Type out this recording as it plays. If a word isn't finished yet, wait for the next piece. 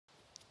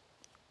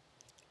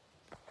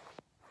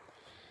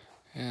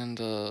And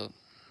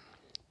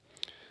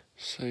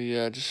so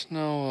yeah, just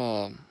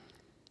know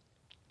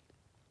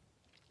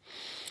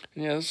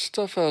yeah, this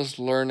stuff I was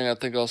learning. I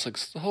think also like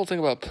the whole thing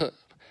about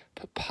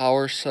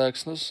power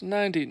sex. And those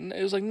 90,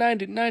 it was like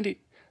 90%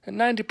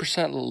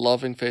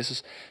 loving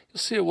faces. You'll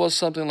see it was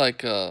something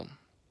like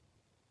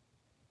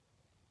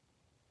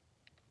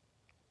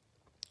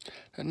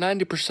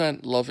 90%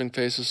 loving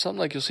faces, something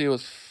like you'll see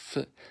with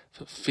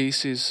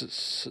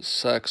feces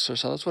sex or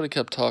something. That's what he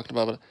kept talking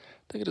about. But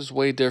I think it is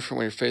way different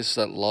when your face is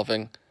that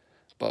loving.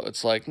 But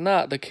it's like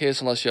not the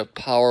case unless you have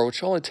power,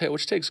 which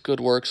takes good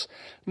works.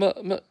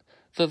 The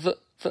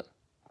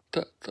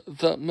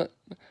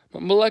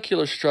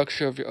molecular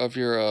structure of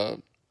your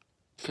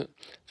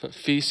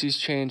feces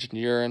change and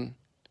urine,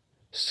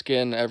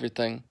 skin,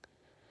 everything.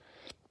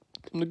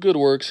 And the good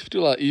works, if you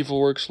do a lot of evil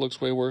works, it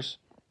looks way worse.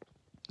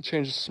 It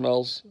changes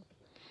smells.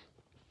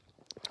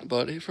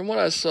 But from what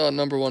I saw,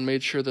 number one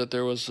made sure that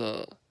there was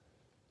like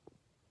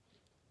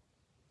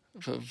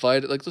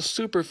the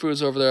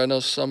superfoods over there. I know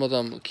some of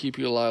them keep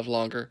you alive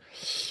longer,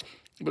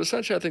 but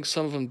essentially, I think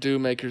some of them do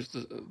make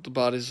the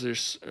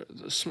bodies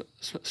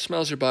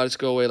smells your bodies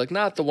go away. Like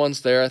not the ones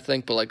there, I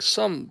think, but like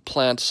some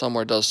plant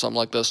somewhere does something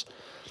like this.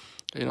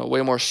 You know,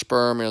 way more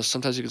sperm. You know,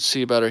 sometimes you can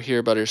see better,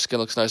 hear better, your skin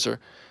looks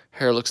nicer,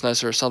 hair looks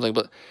nicer, or something.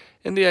 But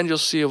in the end, you'll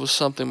see it was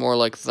something more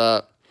like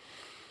that.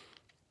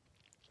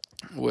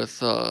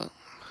 With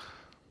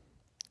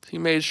he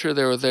made sure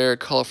they were there,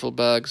 colorful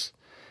bags.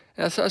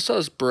 And I saw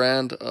this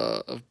brand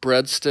of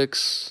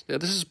breadsticks. Yeah,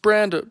 this is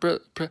brand,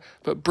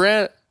 but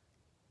brand.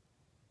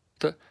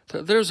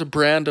 There's a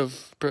brand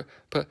of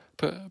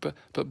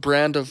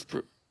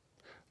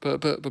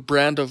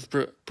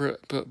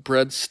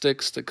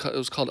breadsticks that it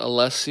was called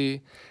Alessi.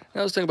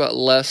 And I was thinking about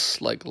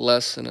less like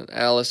less and an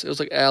Alice. It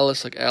was like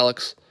Alice like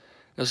Alex.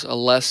 It was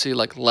Alessi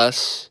like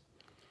less.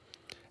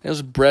 And it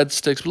was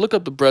breadsticks. But look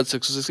up the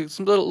breadsticks. It's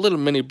some little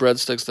mini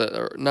breadsticks that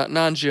are not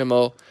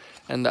non-GMO,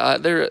 and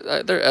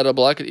they're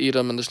edible. I could eat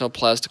them, and there's no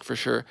plastic for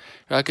sure.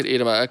 I could eat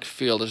them. I could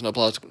feel there's no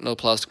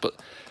plastic, but.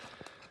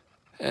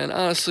 And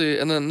honestly,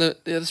 and then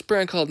this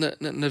brand called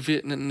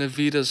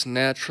Navita's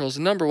Naturals,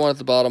 number one at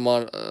the bottom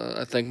on,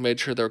 I think made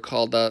sure they were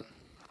called that.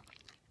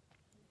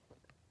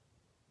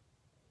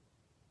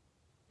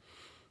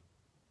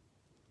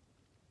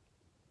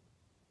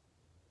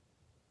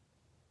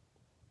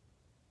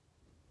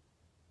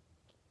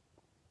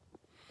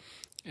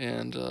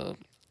 And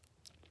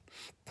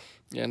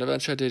yeah, and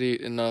eventually I did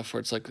eat enough where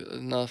it's like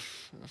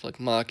enough of like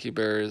maki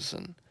berries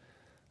and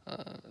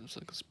it was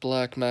like this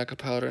black maca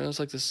powder, and it was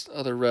like this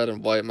other red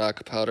and white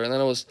maca powder, and then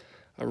it was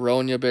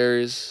aronia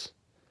berries,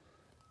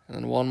 and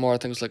then one more I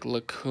think it was like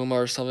lucuma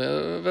or something.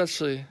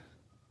 Eventually,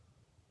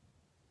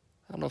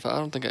 I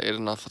don't think I ate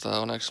enough of that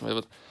one actually,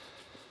 but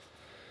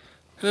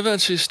it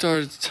eventually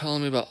started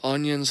telling me about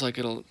onions, like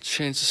it'll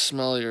change the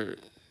smell of your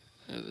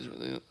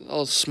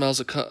all the smells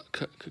that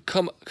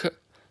come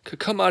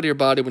out of your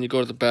body when you go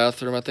to the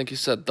bathroom. I think he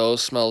said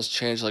those smells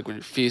change, like when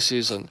your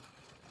feces and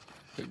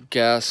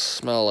gas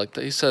smell like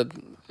that. He said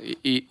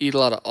eat a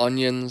lot of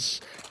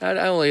onions. I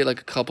only ate like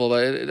a couple,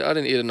 but I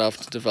didn't eat enough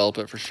to develop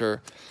it for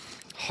sure.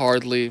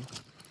 Hardly.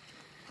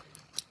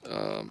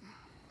 But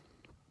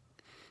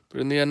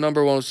in the end,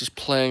 number one was just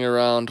playing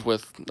around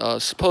with,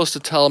 supposed to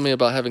tell me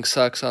about having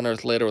sex on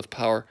Earth later with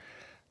power.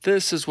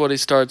 This is what he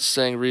started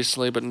saying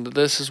recently, but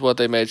this is what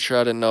they made sure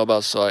I didn't know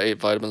about, so I ate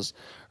vitamins.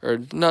 Or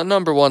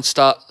number one,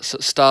 stop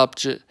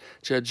Jesus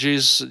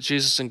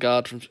and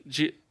God from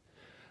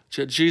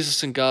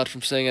Jesus and God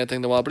from saying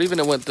anything they want. But even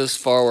it went this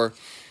far where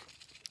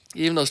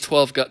even those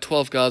 12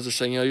 gods are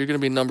saying, you know, you're going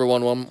to be number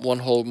one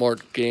whole more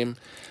game,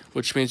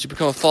 which means you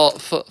become a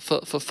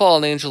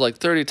fallen angel like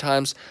 30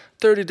 times,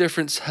 30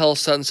 different hell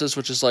sentences,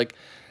 which is like,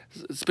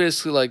 it's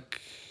basically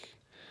like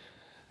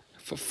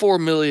for 4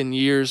 million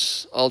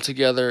years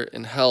altogether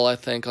in hell, I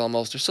think,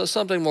 almost. Or so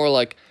something more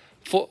like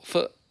 4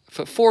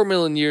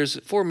 million years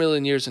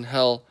in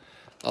hell,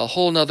 a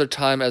whole nother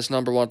time as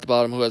number one at the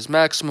bottom, who has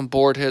maximum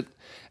board hit,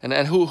 and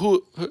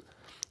who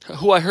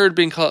I heard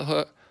being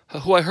called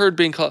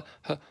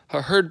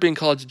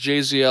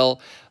JZL,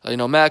 you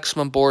know,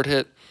 maximum board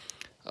hit,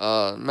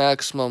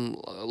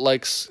 maximum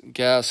likes,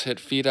 gas hit,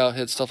 feed out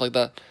hit, stuff like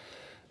that,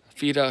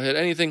 feed out hit,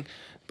 anything.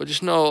 But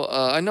just know,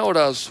 I know what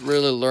I was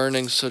really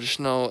learning, so just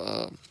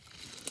know,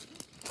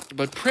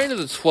 but praying to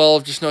the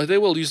 12, just know they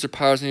will use their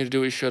powers on you to do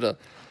what you should.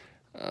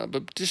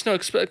 But just know,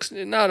 expect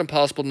not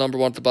impossible. Number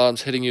one at the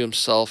bottom's hitting you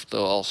himself,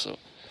 though, also.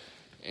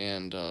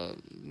 And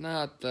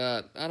not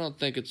that, I don't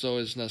think it's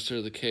always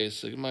necessarily the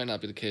case. It might not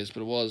be the case,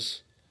 but it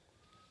was.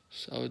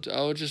 So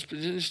I would just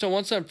know,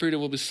 once I'm freed, it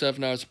will be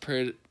 7 hours of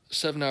prayer,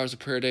 7 hours of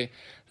prayer a day.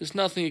 There's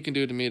nothing you can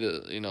do to me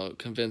to, you know,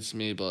 convince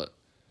me, but.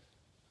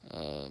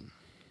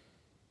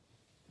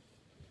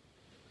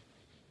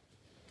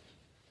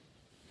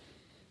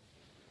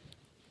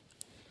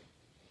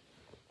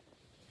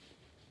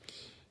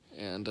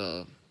 And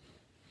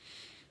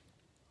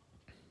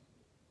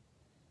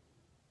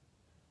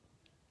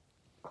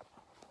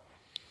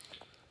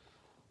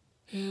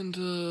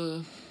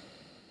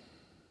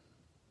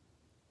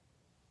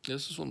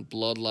this is one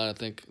Bloodline. I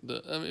think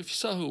if you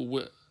saw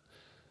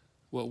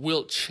what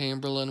Wilt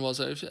Chamberlain was,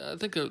 I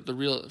think the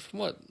real from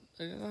what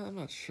I'm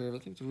not sure.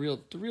 But I think the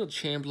real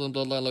Chamberlain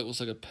Bloodline was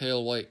like a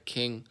pale white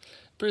king,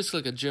 basically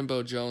like a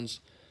Jimbo Jones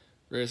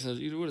race. And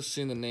you would have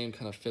seen the name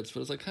kind of fits,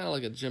 but it's like kind of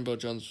like a Jimbo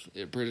Jones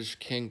British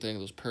King thing.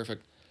 It was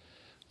perfect.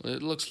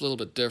 It looks a little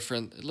bit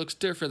different. It looks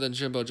different than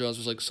Jimbo Jones.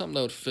 It was like something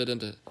that would fit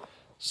into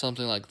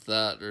something like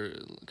that, or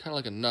kind of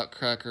like a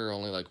Nutcracker,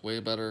 only like way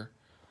better.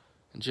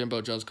 And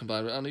Jimbo Jones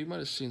combined. I don't know, you might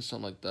have seen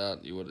something like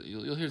that.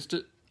 You'll hear it's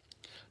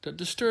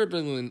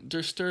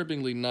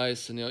disturbingly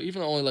nice, and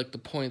even only like the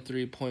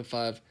 0.3,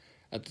 0.5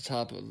 at the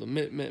top of the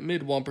mid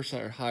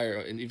 1% or higher,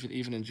 and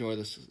even enjoy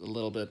this a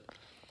little bit.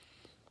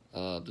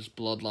 This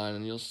Bloodline,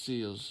 and you'll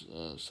see is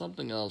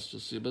something else.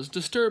 You'll see, but it's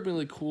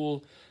disturbingly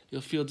cool.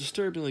 You'll feel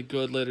disturbingly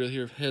good later. You'll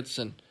hear hits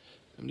and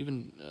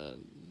even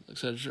like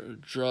I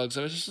said, drugs.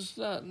 I mean, it's just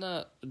not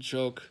a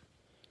joke.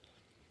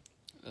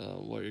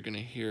 What you're gonna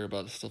hear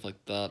about stuff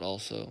like that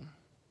also.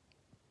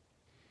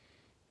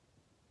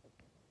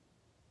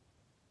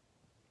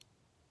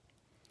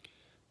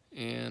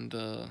 And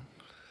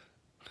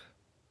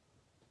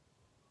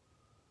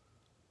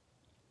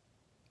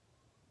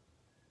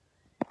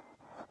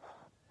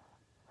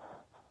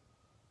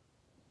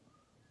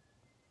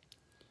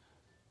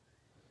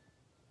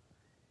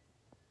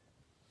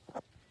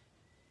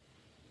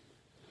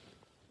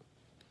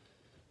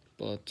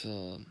but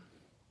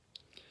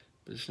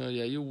just know,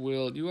 yeah,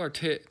 you are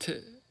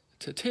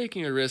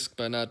taking a risk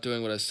by not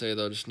doing what I say,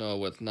 though. Just know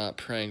with not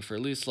praying for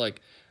at least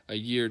like a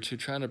year or two,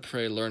 trying to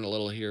pray, learn a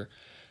little here.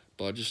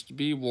 But just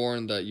be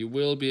warned that you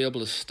will be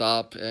able to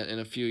stop in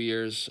a few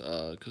years,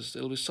 because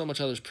it'll be so much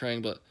others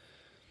praying.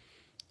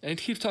 And he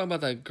keeps talking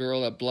about that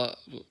girl, that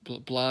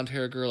blonde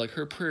hair girl. Like,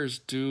 her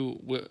prayers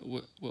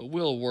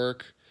will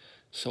work.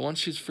 So once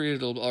she's freed,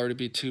 it'll already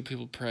be 2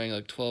 people praying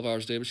like 12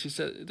 hours a day.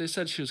 But they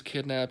said she was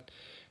kidnapped.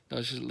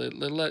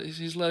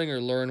 He's letting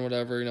her learn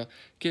whatever.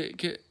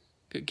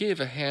 Gave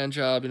a hand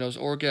job. Was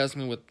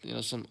orgasming with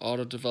some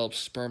auto-developed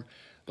sperm,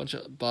 bunch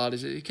of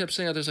bodies. He kept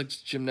saying that there's like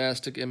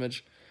gymnastic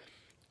image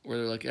where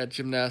they're like at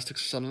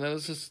gymnastics or something. That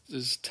was just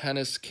these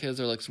tennis kids.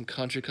 They're like some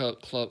country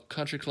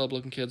club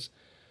looking kids.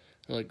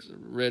 They're like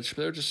rich,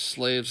 but they're just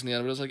slaves in the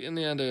end. But it was like in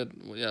the end, they had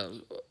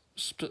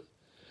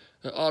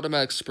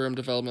automatic sperm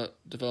development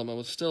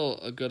was still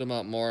a good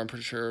amount more. I'm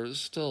pretty sure it was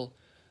still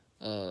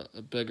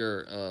a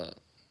bigger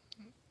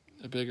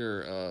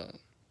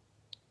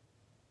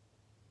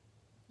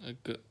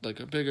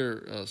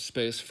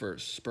space for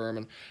sperm,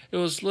 and it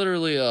was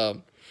literally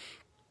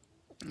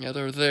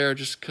they were there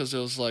just because it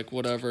was like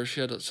whatever.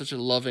 She had such a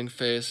loving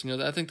face,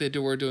 and I think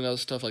were doing other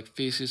stuff like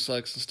feces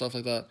sex and stuff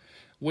like that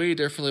way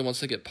differently once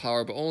they get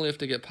power, but only if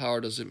they get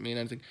power does it mean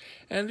anything.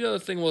 And the other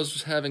thing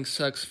was having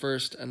sex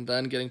first and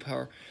then getting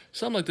power.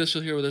 Something like this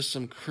you'll hear where there's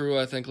some crew,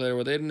 I think, later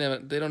where they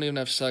don't even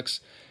have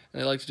sex,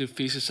 and they like to do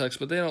feces sex,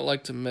 but they don't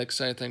like to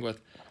mix anything with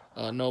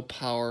no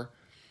power.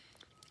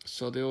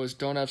 So they always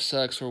don't have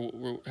sex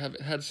or have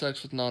had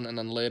sex with none and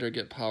then later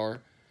get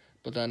power.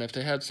 But then if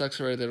they had sex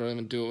already, they don't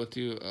even do it with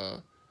you,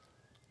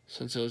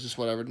 since it was just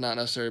whatever, not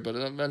necessary. But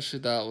eventually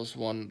that was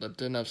one that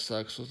didn't have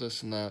sex with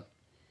this and that.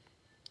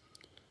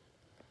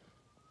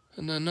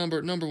 And then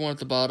number 1 at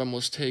the bottom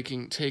was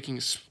taking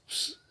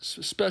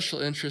special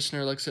interest in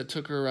her. Like I said,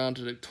 took her around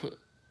to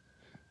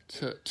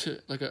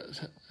like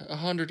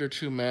 100 or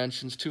 2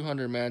 mansions,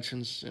 200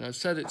 mansions. It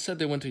said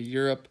they went to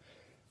Europe,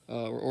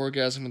 were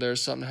orgasming there.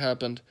 Something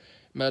happened.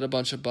 Met a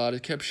bunch of bodies.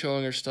 Kept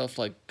showing her stuff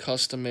like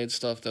custom made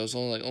stuff that was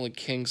only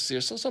kings see,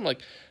 or something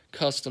like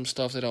custom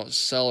stuff they don't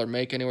sell or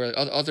make anywhere.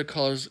 Like other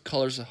colors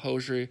of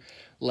hosiery,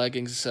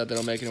 leggings. Said they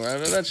don't make anywhere.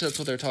 Eventually, that's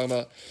what they're talking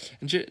about.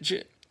 And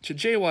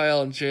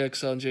JYL and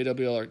JXL and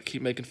JWL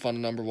keep making fun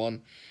of number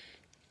 1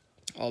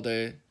 all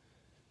day.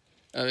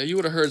 You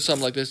would have heard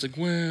something like this, like,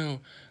 "Wow,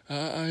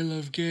 I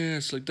love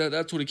gas." Like that.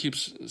 That's what he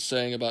keeps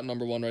saying about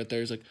number 1 right there.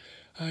 He's like,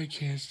 "I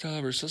can't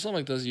stop her." So something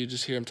like this, you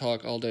just hear him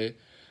talk all day.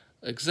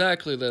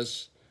 Exactly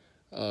this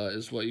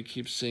is what you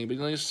keep seeing. But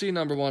you see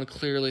number 1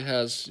 clearly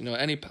has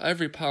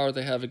every power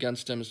they have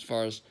against him as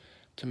far as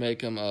to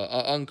make him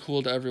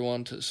uncool to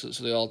everyone. So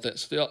they all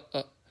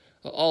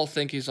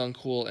think he's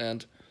uncool,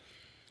 and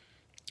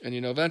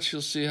eventually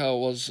you'll see how it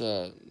was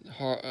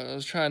hard. I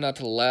was trying not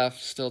to laugh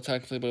still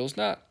technically, but it was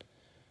not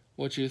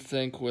what you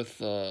think with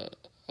a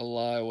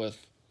lie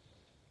with.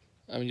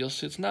 I mean, you'll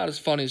see it's not as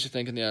funny as you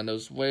think in the end. It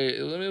was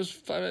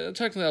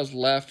technically I was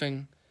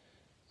laughing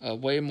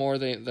way more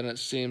than it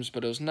seems,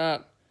 but it was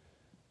not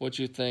what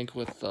you think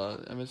with.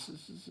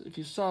 If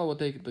you saw what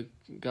the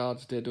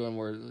gods did to him,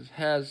 where it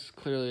has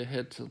clearly a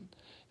hit to,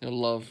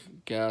 love,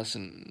 gas,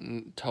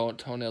 and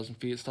toenails and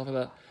feet, stuff like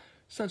that.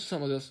 Essentially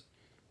something like this.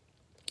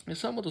 It's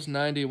something with those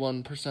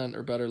 91%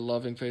 or better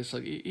loving face,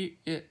 like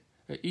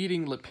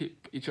eating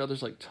each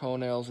other's like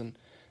toenails, and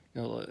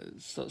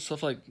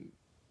stuff like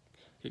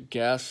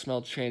gas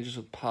smell changes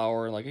with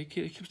power, and like he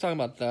keeps talking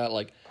about that,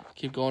 like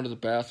keep going to the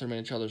bathroom in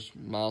each other's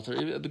mouth,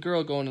 or the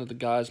girl going into the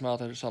guy's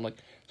mouth or something. Like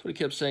that's what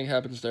he kept saying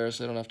happens there,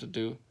 so they don't have to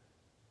do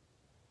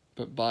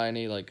but buy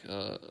any like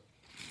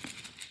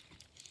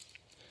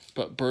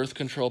but birth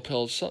control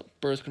pills,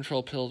 birth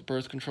control pills,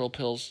 birth control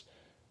pills,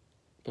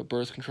 but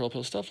birth control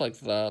pills, stuff like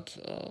that.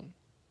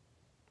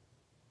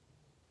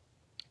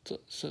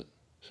 So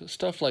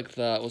stuff like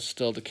that was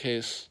still the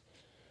case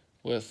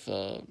with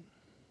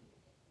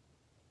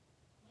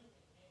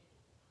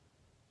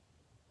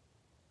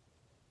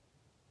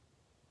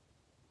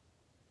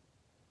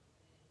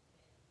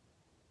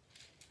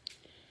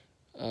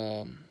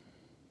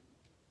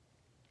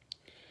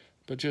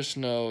but just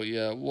know,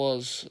 yeah, it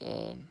was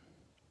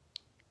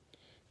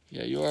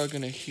yeah, you are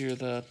gonna hear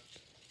that.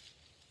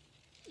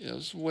 Yeah,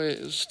 it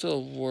was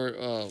still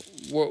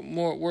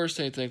more worse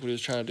than you think what he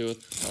was trying to do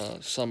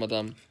with some of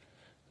them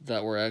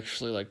that were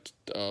actually like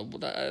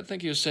I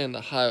think he was saying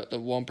the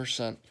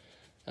 1%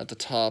 at the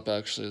top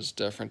actually is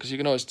different because you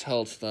can always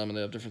tell it's them and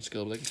they have different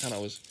skill, but they can kind of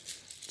always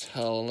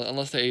tell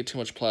unless they ate too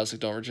much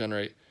plastic, don't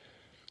regenerate,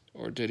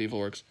 or did evil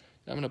works.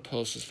 I'm gonna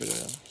post this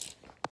video.